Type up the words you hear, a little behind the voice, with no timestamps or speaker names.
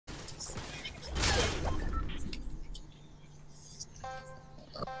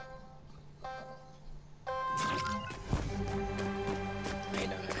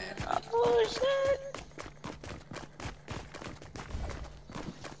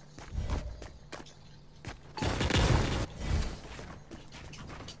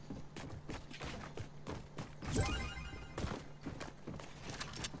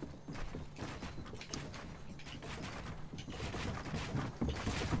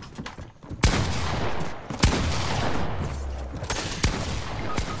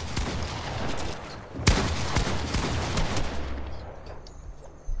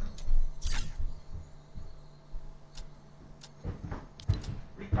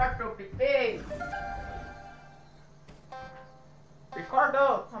Ricardo, baby.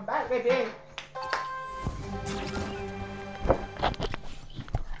 Ricardo, come back, baby.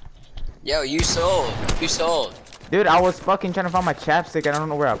 Yo, you sold. You sold. Dude, I was fucking trying to find my chapstick. I don't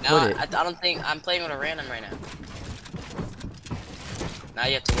know where I put it. I don't think I'm playing with a random right now. Now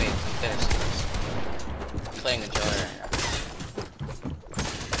you have to wait. I'm finished. I'm playing with Joey right now.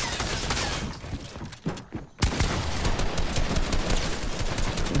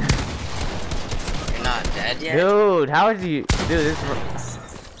 You're not dead yet? Dude, how did you... Dude, this...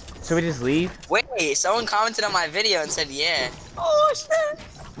 Should we just leave? Wait, someone commented on my video and said yeah. Oh shit.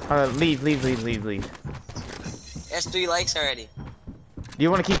 Leave. That's 3 likes already. Do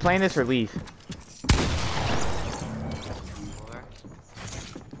you want to keep playing this or leave? 4.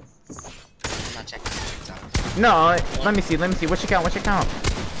 I'm not checking TikTok. No, let me see. What's your count?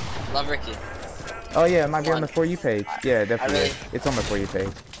 Love Ricky. Oh yeah, it might be on the For You page. Yeah, definitely. really- It's on the For You page.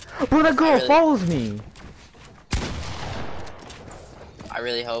 Bro, that girl follows me! I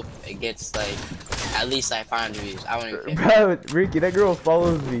really hope it gets like at least like 500 views. I won't even care. Bro, Ricky, that girl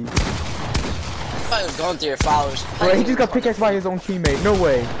follows me. Probably was going through your followers. Bro, he just got pickaxed by his own teammate. No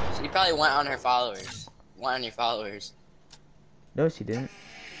way. She probably went on her followers. Went on your followers. No, she didn't.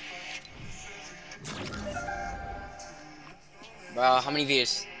 Bro, how many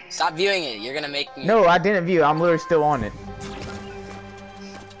views? Stop viewing it. You're gonna make me. No, I didn't view. I'm literally still on it.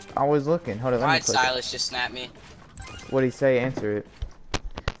 I was looking. Hold on, let me Alright, click it. Silas, just snap me. What'd he say? Answer it.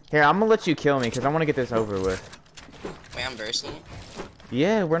 Here, I'm gonna let you kill me because I want to get this over with. Wait, I'm bursting it?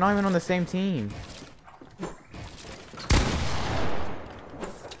 Yeah, we're not even on the same team.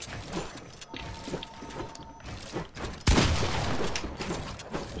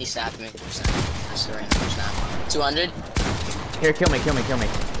 He snapped me. That's the random snap. 200? Here, kill me.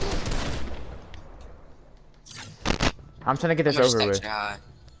 I'm trying to get this How much over with. texture high?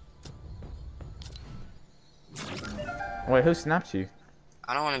 Wait, who snapped you?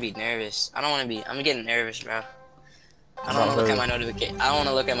 I don't want to be nervous. I'm getting nervous, bro. I don't want to look at my notification. I don't want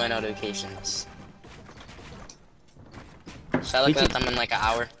to look at my notifications. Should I look at them in like an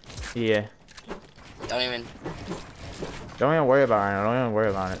hour? Yeah. Don't even worry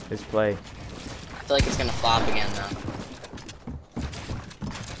about it. Just play. I feel like it's gonna flop again now.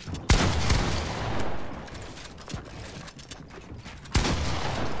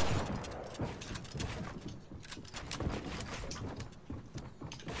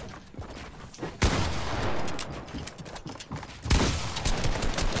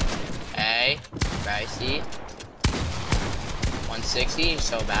 Hey, Ricey. 160,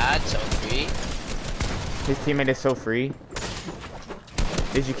 so bad, so free. His teammate is so free.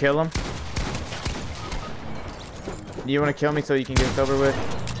 Did you kill him? Do you want to kill me so you can get this over with?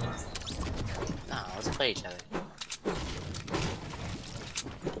 No, let's play each other.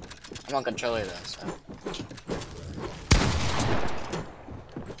 I'm on controller though, so.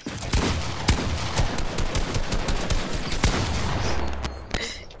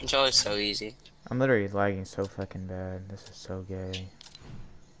 Controller's so easy. I'm literally lagging so fucking bad. This is so gay.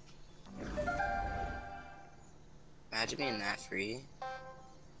 Imagine being that free.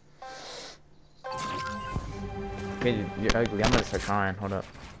 Okay, you're ugly. I'm gonna start crying. Hold up.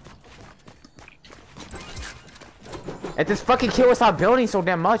 At this fucking kid will stop building so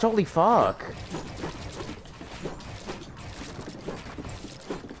damn much. Holy fuck.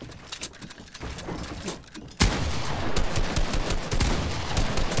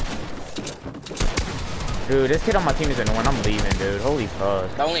 Dude, this kid on my team is annoying. I'm leaving, dude. Holy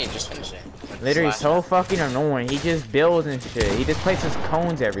fuck. Don't leave, just finish it. Literally so fucking annoying. He just builds and shit. He just places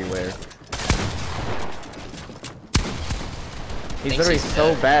cones everywhere. He's literally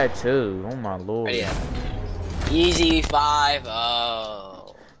so bad too. Oh my lord. Ready up. Easy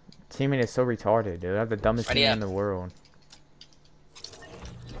 5-0. Teammate is so retarded, dude. I have the dumbest team in the world.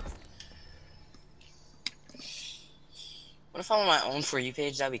 What if I'm on my own For You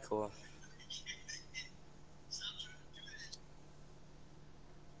page? That'd be cool.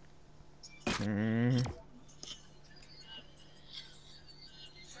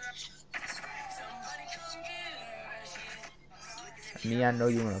 Me, I know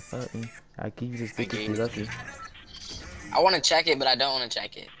you wanna fuck me. I give you this dick if you lucky. I want to check it, but I don't want to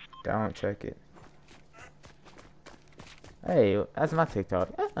check it. Don't check it. Hey, that's my TikTok.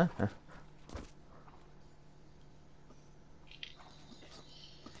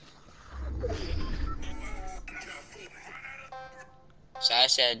 So I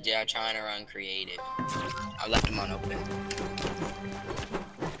said they're trying to run creative. I left them on open.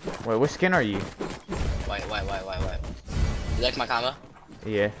 Wait, what skin are you? Wait. You like my combo?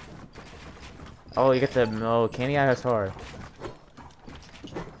 Yeah. Oh, you get the candy eye. That's hard.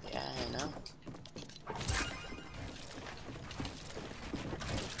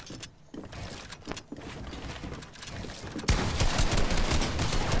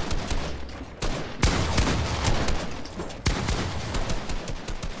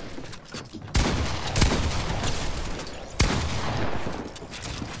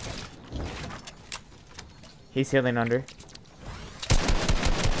 He's healing under.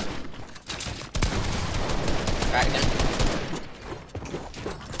 Cracked him.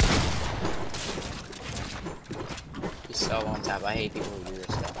 He's so on top. I hate people who do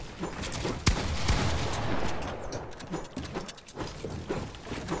this stuff.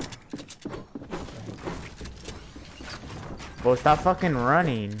 Well, stop fucking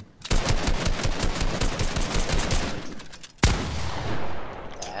running.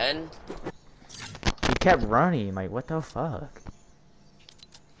 Dead? He kept running. Like, what the fuck?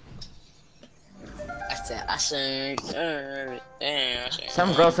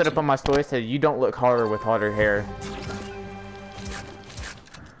 Some girl set up on my story said, "You don't look harder with harder hair."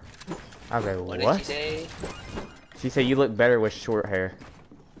 I was like, What what? did she say? She said, "You look better with short hair."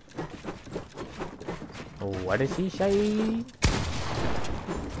 What did she say?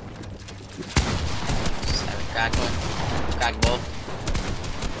 Crack one. Crack both.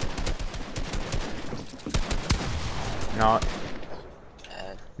 No.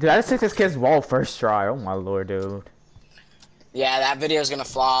 Dude, I just took this kid's wall first try. Oh my lord, dude. Yeah, that video's gonna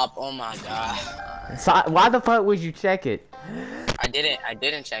flop. Oh my god. So, why the fuck would you check it? I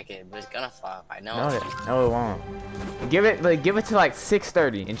didn't check it, but it's gonna flop. I know. No, it won't. Give it to like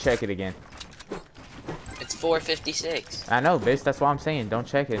 6:30 and check it again. It's 4:56. I know, bitch. That's why I'm saying don't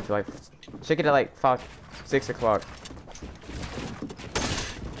check it until like check it at like 6 o'clock.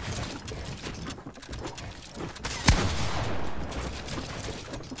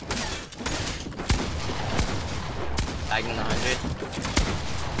 Tagging 100.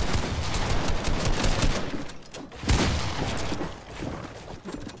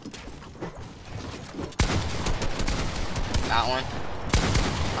 Got one.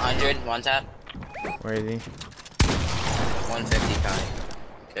 100. One tap. Where is he? 150 kind.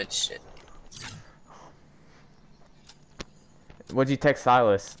 Good shit. What'd you text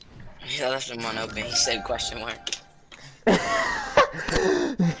Silas? He left him on open. He said question mark. I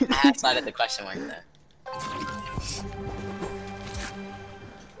had slided the question mark there.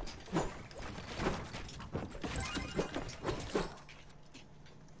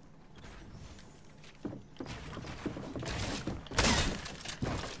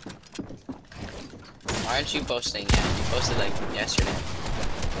 Why aren't you posting yet? You posted like yesterday.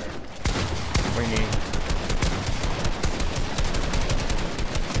 What do you mean?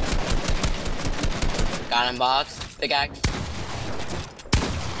 Got him, box. Pickaxe.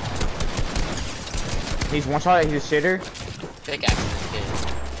 He's one shot. He's a shitter. Pickaxe.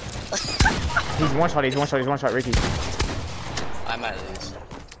 He's one shot. He's one shot. Ricky. I might lose.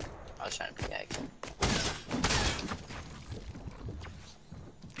 I was trying to pickaxe.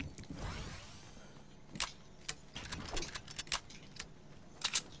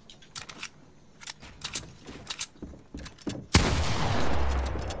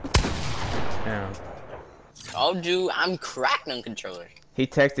 Yeah. Oh, dude, I'm cracked on controller. He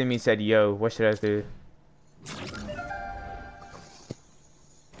texted me, said, "Yo, what should I do?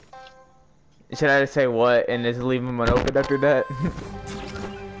 Should I say what and just leave him unopened after that?"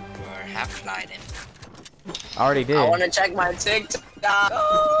 Or half slide him. I already did. I want to check my TikTok.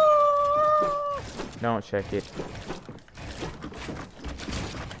 Oh! Don't check it.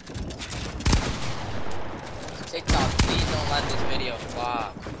 TikTok, please don't let this video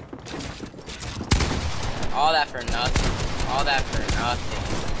flop. All that for nothing. All that for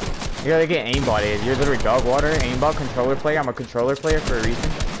nothing. You gotta get aimbotted. You're literally dog water, aimbot, controller player. I'm a controller player for a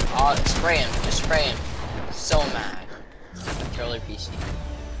reason. Oh, spray him. Just spray him. So mad. Controller PC.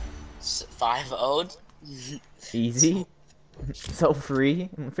 5-0'd? Easy. So free.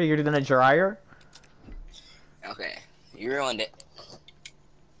 Figured than a dryer. Okay. You ruined it.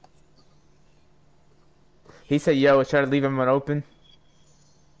 He said, "Yo, try to leave him unopened."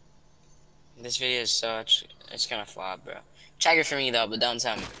 This video is such... It's gonna flop, bro. Check it for me, though, but don't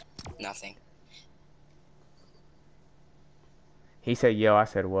tell me. Nothing. He said, "Yo," I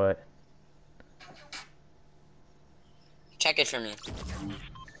said, "What?" Check it for me.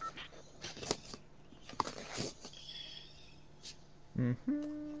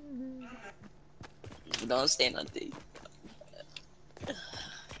 Don't say nothing.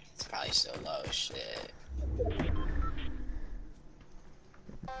 It's probably so low, shit.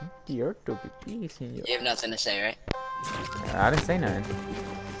 You're too decent. You have nothing to say, right? I didn't say nothing.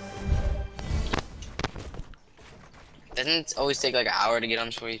 Doesn't it always take like an hour to get on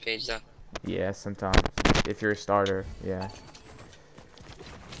the story page, though? Yeah, sometimes. If you're a starter, yeah.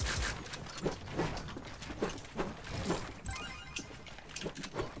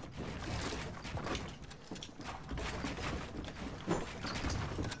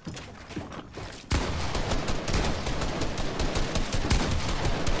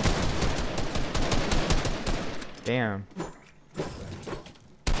 Damn.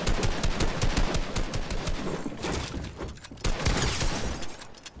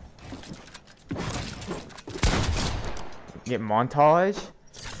 Get montage.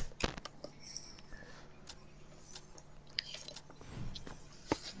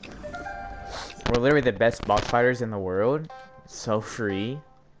 We're literally the best box fighters in the world. So free.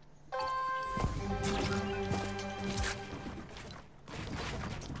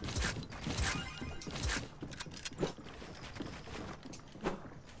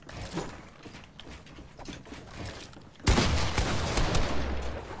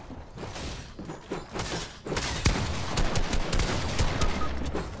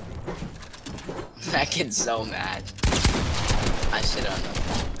 That kid's so mad. I should have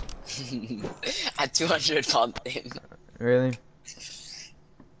known. At 200 pumped him. Really?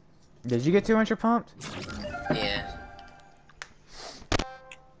 Did you get 200 pumped? Yeah.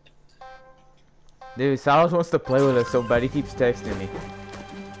 Dude, Silas wants to play with us so bad he keeps texting me.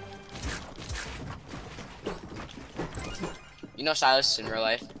 You know Silas in real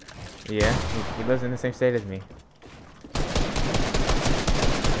life? Yeah, he lives in the same state as me.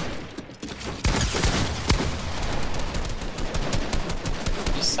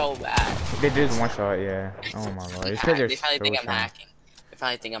 He's so bad. They did one shot, yeah. Oh my lord. They probably think I'm hacking. They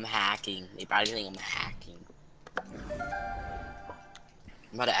probably think I'm hacking. They probably think I'm hacking.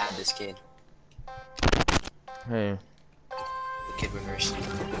 I'm about to add this kid. Hey. The kid reverse.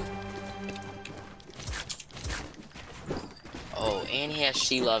 Oh, and he has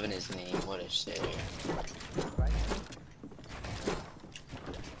She Love in his name. What a shit.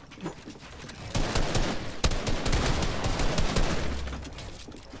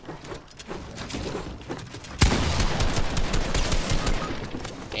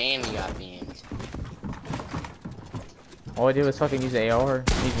 And he got beamed. All I did was fucking use the AR.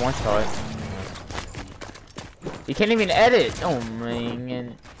 He's one shot. You can't even edit! Oh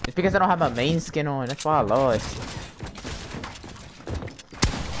man. It's because I don't have my main skin on. That's why I lost.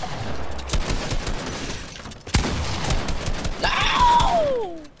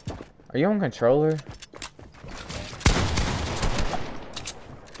 No! Are you on controller?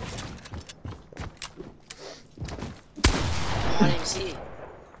 I didn't see it.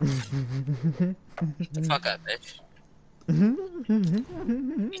 The fuck up, bitch.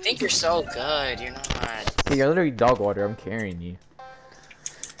 You think you're so good, you're not. Hey, you're literally dog water, I'm carrying you.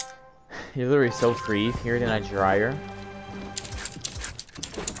 You're literally so free, you're in a dryer.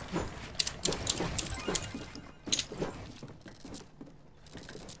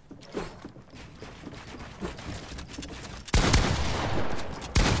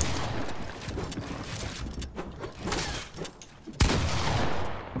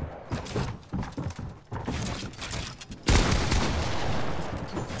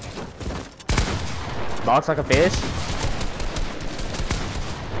 Box like a fish.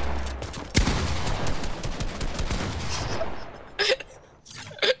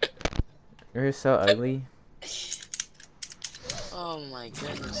 You're so ugly. Oh my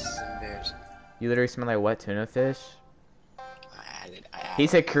goodness, this is embarrassing. You literally smell like wet tuna fish. I added. He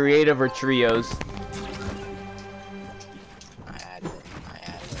said creative or trios. I added.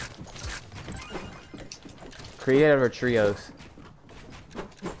 Creative or trios.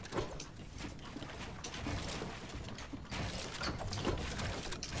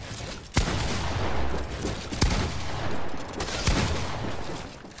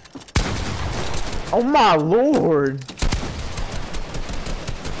 Oh my lord!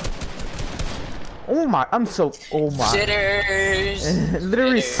 Oh my, I'm so, oh my. Shitters!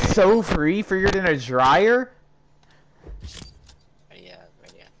 Literally Shitters. so free, freer than a dryer.